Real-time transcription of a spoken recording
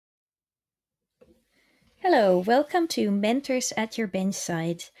Hello, welcome to Mentors at Your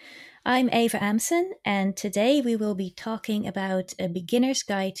Benchside. I'm Eva Amson, and today we will be talking about a beginner's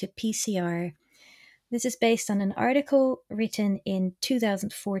guide to PCR. This is based on an article written in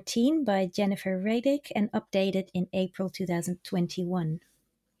 2014 by Jennifer Radick and updated in April 2021.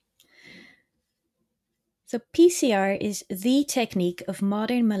 So, PCR is the technique of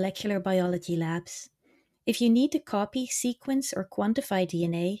modern molecular biology labs. If you need to copy, sequence, or quantify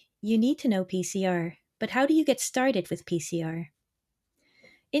DNA, you need to know PCR. But how do you get started with PCR?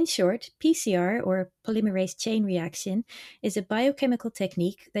 In short, PCR, or polymerase chain reaction, is a biochemical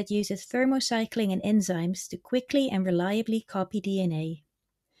technique that uses thermocycling and enzymes to quickly and reliably copy DNA.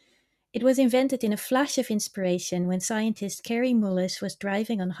 It was invented in a flash of inspiration when scientist Kerry Mullis was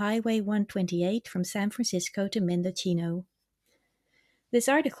driving on Highway 128 from San Francisco to Mendocino. This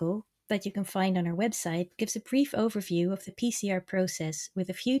article, that you can find on our website, gives a brief overview of the PCR process with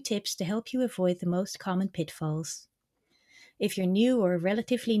a few tips to help you avoid the most common pitfalls. If you're new or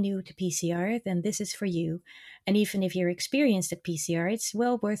relatively new to PCR, then this is for you. And even if you're experienced at PCR, it's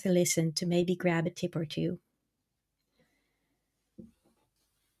well worth a listen to maybe grab a tip or two.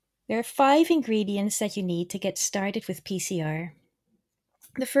 There are 5 ingredients that you need to get started with PCR.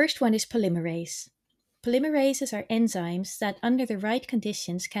 The first one is polymerase. Polymerases are enzymes that, under the right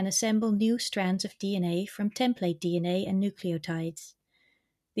conditions, can assemble new strands of DNA from template DNA and nucleotides.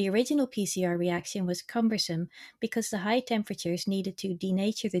 The original PCR reaction was cumbersome because the high temperatures needed to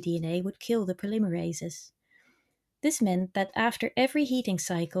denature the DNA would kill the polymerases. This meant that after every heating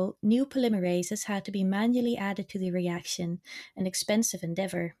cycle, new polymerases had to be manually added to the reaction, an expensive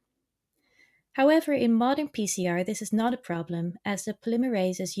endeavor. However, in modern PCR, this is not a problem, as the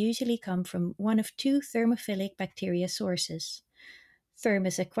polymerases usually come from one of two thermophilic bacteria sources,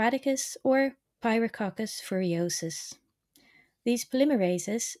 Thermus aquaticus or Pyrococcus furiosus. These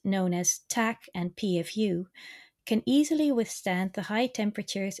polymerases, known as TAC and PFU, can easily withstand the high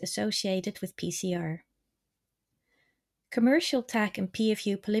temperatures associated with PCR. Commercial TAC and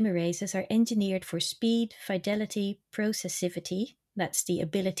PFU polymerases are engineered for speed, fidelity, processivity, that's the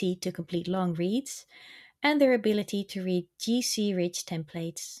ability to complete long reads, and their ability to read GC-rich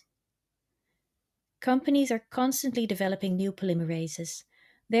templates. Companies are constantly developing new polymerases.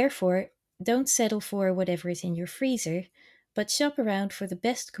 Therefore, don't settle for whatever is in your freezer, but shop around for the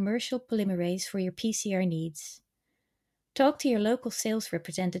best commercial polymerase for your PCR needs. Talk to your local sales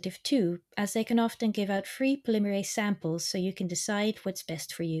representative too, as they can often give out free polymerase samples so you can decide what's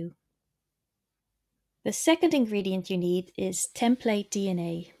best for you. The second ingredient you need is template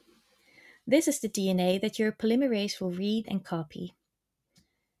DNA. This is the DNA that your polymerase will read and copy.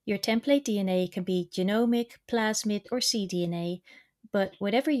 Your template DNA can be genomic, plasmid, or cDNA, but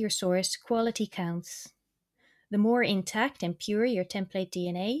whatever your source, quality counts. The more intact and pure your template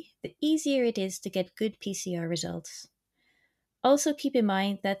DNA, the easier it is to get good PCR results. Also keep in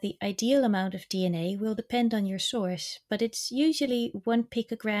mind that the ideal amount of DNA will depend on your source, but it's usually 1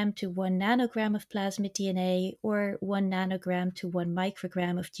 picogram to 1 nanogram of plasmid DNA or 1 nanogram to 1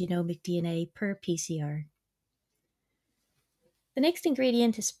 microgram of genomic DNA per PCR. The next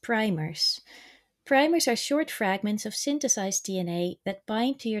ingredient is primers. Primers are short fragments of synthesized DNA that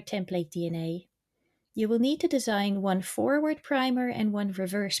bind to your template DNA. You will need to design one forward primer and one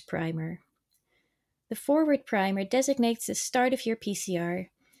reverse primer. The forward primer designates the start of your PCR.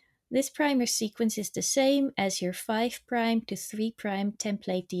 This primer sequence is the same as your 5' to 3'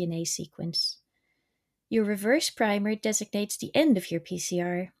 template DNA sequence. Your reverse primer designates the end of your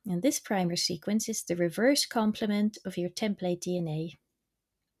PCR, and this primer sequence is the reverse complement of your template DNA.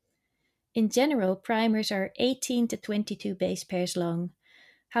 In general, primers are 18 to 22 base pairs long.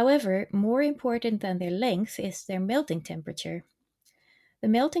 However, more important than their length is their melting temperature. The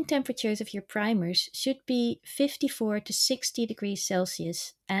melting temperatures of your primers should be 54 to 60 degrees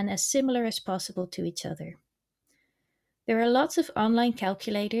Celsius and as similar as possible to each other. There are lots of online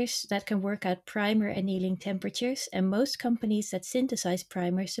calculators that can work out primer annealing temperatures, and most companies that synthesize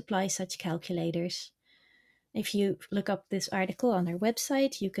primers supply such calculators. If you look up this article on our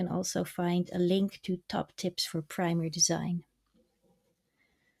website, you can also find a link to top tips for primer design.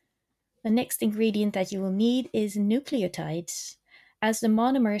 The next ingredient that you will need is nucleotides. As the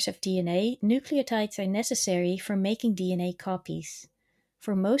monomers of DNA, nucleotides are necessary for making DNA copies.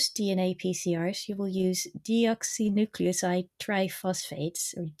 For most DNA PCRs, you will use deoxynucleoside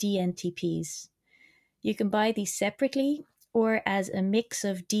triphosphates, or DNTPs. You can buy these separately or as a mix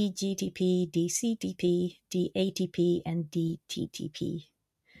of DGTP, DCTP, DATP, and DTTP.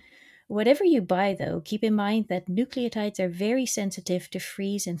 Whatever you buy, though, keep in mind that nucleotides are very sensitive to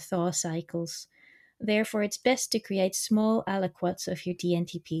freeze and thaw cycles. Therefore, it's best to create small aliquots of your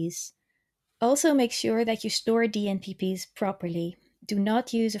DNTPs. Also, make sure that you store DNTPs properly. Do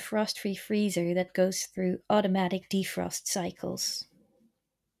not use a frost free freezer that goes through automatic defrost cycles.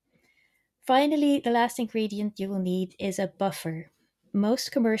 Finally, the last ingredient you will need is a buffer.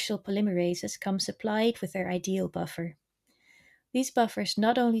 Most commercial polymerases come supplied with their ideal buffer. These buffers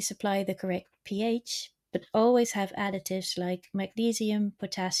not only supply the correct pH, but always have additives like magnesium,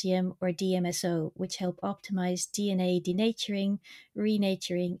 potassium, or DMSO, which help optimize DNA denaturing,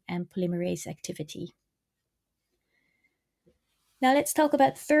 renaturing, and polymerase activity. Now let's talk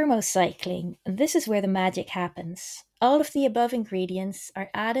about thermocycling. This is where the magic happens. All of the above ingredients are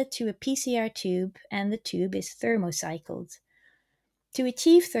added to a PCR tube and the tube is thermocycled. To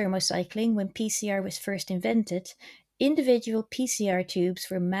achieve thermocycling, when PCR was first invented, individual PCR tubes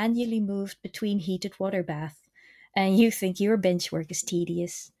were manually moved between heated water baths. And you think your bench work is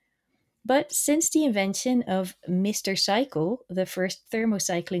tedious. But since the invention of Mr. Cycle, the first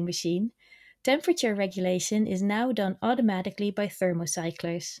thermocycling machine, temperature regulation is now done automatically by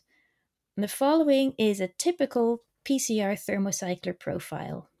thermocyclers. The following is a typical PCR thermocycler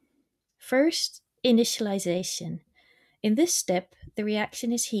profile. First, initialization. In this step, the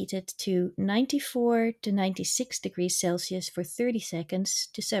reaction is heated to 94 to 96 degrees Celsius for 30 seconds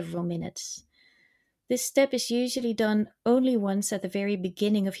to several minutes. This step is usually done only once at the very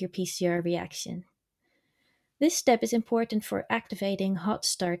beginning of your PCR reaction. This step is important for activating hot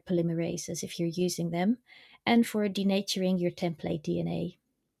start polymerases if you're using them, and for denaturing your template DNA.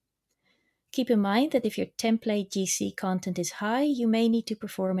 Keep in mind that if your template GC content is high, you may need to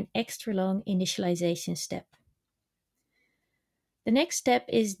perform an extra long initialization step. The next step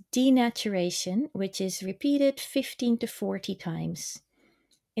is denaturation, which is repeated 15 to 40 times.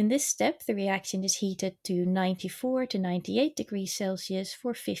 In this step, the reaction is heated to 94 to 98 degrees Celsius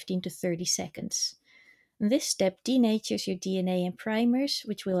for 15 to 30 seconds. This step denatures your DNA and primers,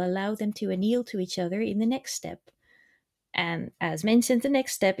 which will allow them to anneal to each other in the next step. And as mentioned, the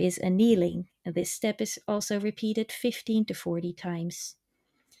next step is annealing. This step is also repeated 15 to 40 times.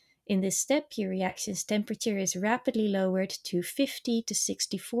 In this step, your reaction's temperature is rapidly lowered to 50 to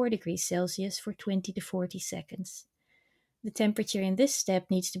 64 degrees Celsius for 20 to 40 seconds. The temperature in this step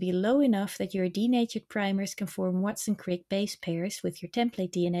needs to be low enough that your denatured primers can form Watson-Crick base pairs with your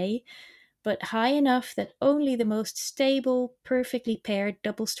template DNA, but high enough that only the most stable, perfectly paired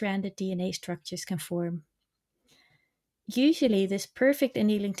double-stranded DNA structures can form. Usually, this perfect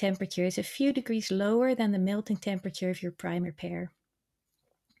annealing temperature is a few degrees lower than the melting temperature of your primer pair.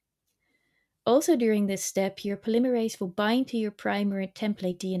 Also, during this step, your polymerase will bind to your primer and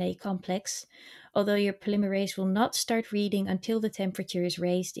template DNA complex, although your polymerase will not start reading until the temperature is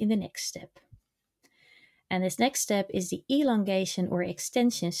raised in the next step. And this next step is the elongation or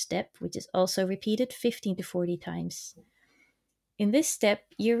extension step, which is also repeated 15 to 40 times. In this step,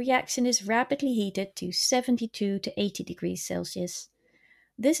 your reaction is rapidly heated to 72 to 80 degrees Celsius.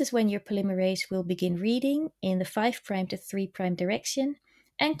 This is when your polymerase will begin reading in the 5' to 3' direction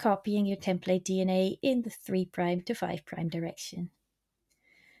and copying your template DNA in the 3' to 5' direction.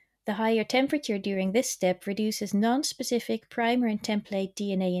 The higher temperature during this step reduces non-specific primer and template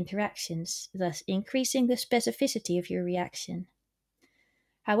DNA interactions, thus increasing the specificity of your reaction.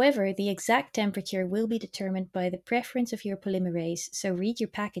 However, the exact temperature will be determined by the preference of your polymerase, so read your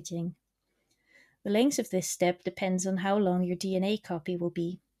packaging. The length of this step depends on how long your DNA copy will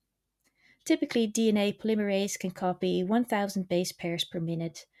be. Typically, DNA polymerase can copy 1000 base pairs per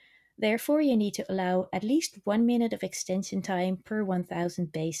minute. Therefore, you need to allow at least 1 minute of extension time per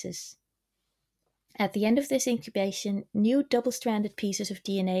 1000 bases. At the end of this incubation, new double-stranded pieces of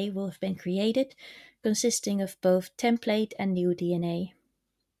DNA will have been created, consisting of both template and new DNA.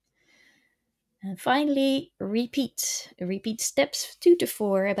 And finally, repeat. Repeat steps 2 to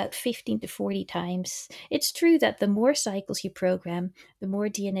 4 about 15 to 40 times. It's true that the more cycles you program, the more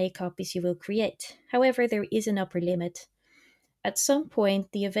DNA copies you will create. However, there is an upper limit. At some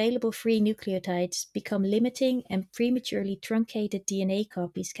point, the available free nucleotides become limiting and prematurely truncated DNA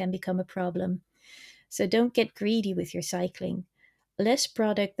copies can become a problem. So don't get greedy with your cycling. Less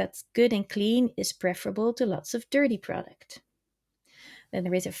product that's good and clean is preferable to lots of dirty product. Then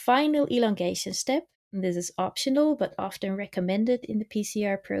there is a final elongation step. This is optional but often recommended in the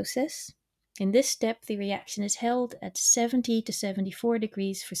PCR process. In this step, the reaction is held at 70 to 74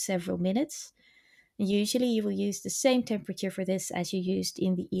 degrees for several minutes. Usually, you will use the same temperature for this as you used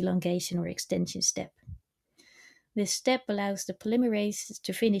in the elongation or extension step. This step allows the polymerase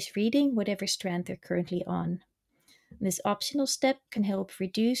to finish reading whatever strand they're currently on. This optional step can help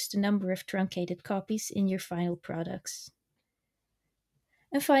reduce the number of truncated copies in your final products.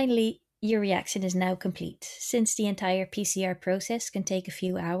 And finally, Your reaction is now complete. Since the entire PCR process can take a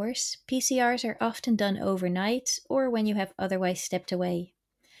few hours, PCRs are often done overnight or when you have otherwise stepped away.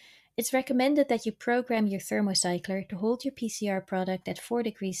 It's recommended that you program your thermocycler to hold your PCR product at 4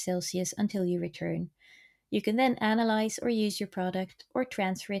 degrees Celsius until you return. You can then analyze or use your product or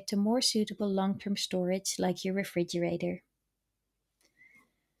transfer it to more suitable long-term storage like your refrigerator.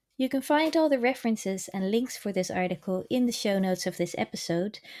 You can find all the references and links for this article in the show notes of this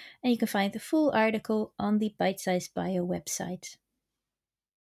episode, and you can find the full article on the Bite Size Bio website.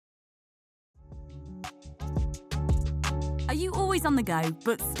 Are you always on the go,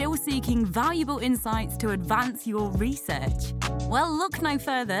 but still seeking valuable insights to advance your research? Well, look no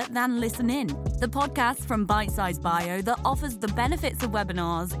further than Listen In, the podcast from Bite Size Bio that offers the benefits of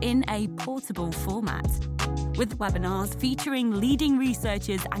webinars in a portable format. With webinars featuring leading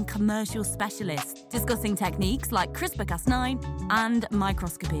researchers and commercial specialists discussing techniques like CRISPR-Cas9 and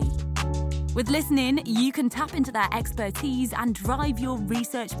microscopy. With Listen In, you can tap into their expertise and drive your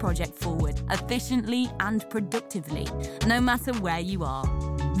research project forward efficiently and productively, no matter where you are.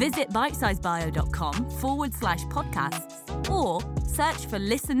 Visit bitesizebio.com/podcasts or search for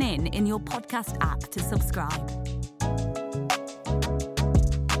Listen In your podcast app to subscribe.